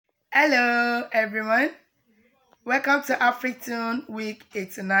Hello everyone, welcome to Afritunes Week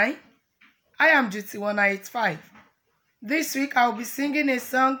 89. I am GT1985. This week I'll be singing a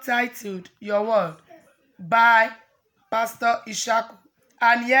song titled Your Word by Pastor Ishaku.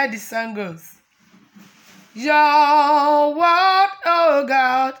 And here the song goes. Your word, oh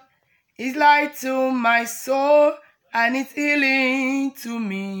God, is light to my soul and it's healing to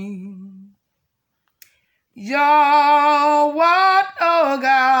me. Your word, oh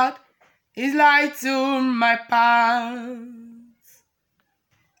God, is light to my path.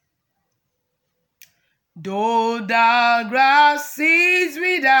 Though the grass is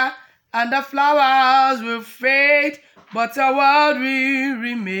wither and the flowers will fade, but your word will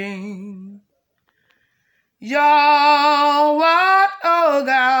remain. Your word, oh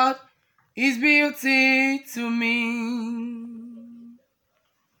God, is beauty to me.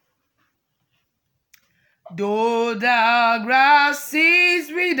 Though the grass is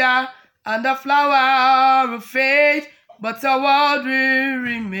wither and the flower will fade, but the word will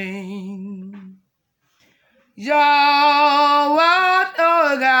remain. Your word,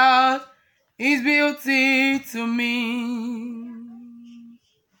 oh God, is beauty to me.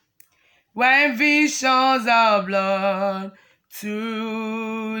 When visions of blood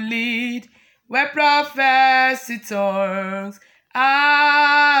to lead, where prophecy turns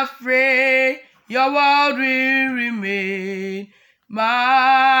afraid, your word will remain.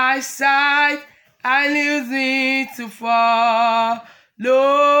 My sight, I lose it to follow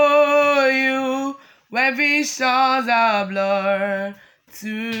you. When visions are blurred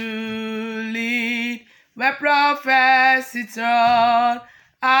to lead, where prophecy turn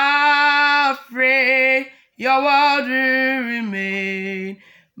afraid, your word will remain.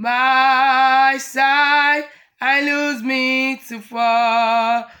 My sight, I lose me to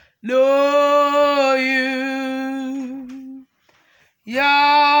follow you.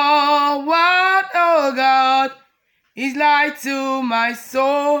 Your word, oh God, is light to my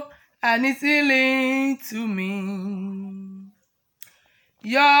soul and it's healing to me.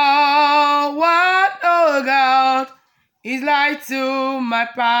 Your word, oh God, is light to my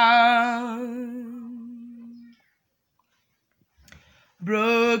path.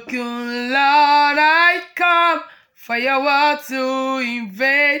 Broken Lord, I come for your word to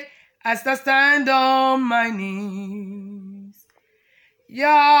invade as I stand on my knees. Your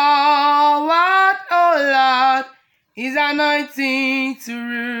word, oh Lord, is anointing to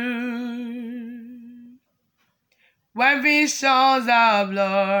rule. When visions are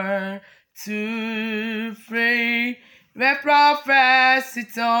blurred to fray, where prophecy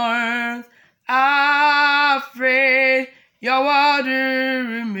turns afraid, your word will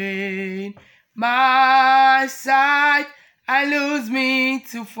remain. My sight, I lose me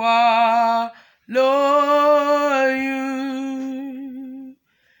to follow you.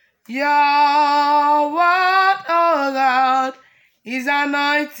 Your word, oh God, is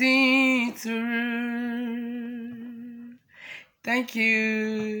anointing to rule. Thank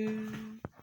you.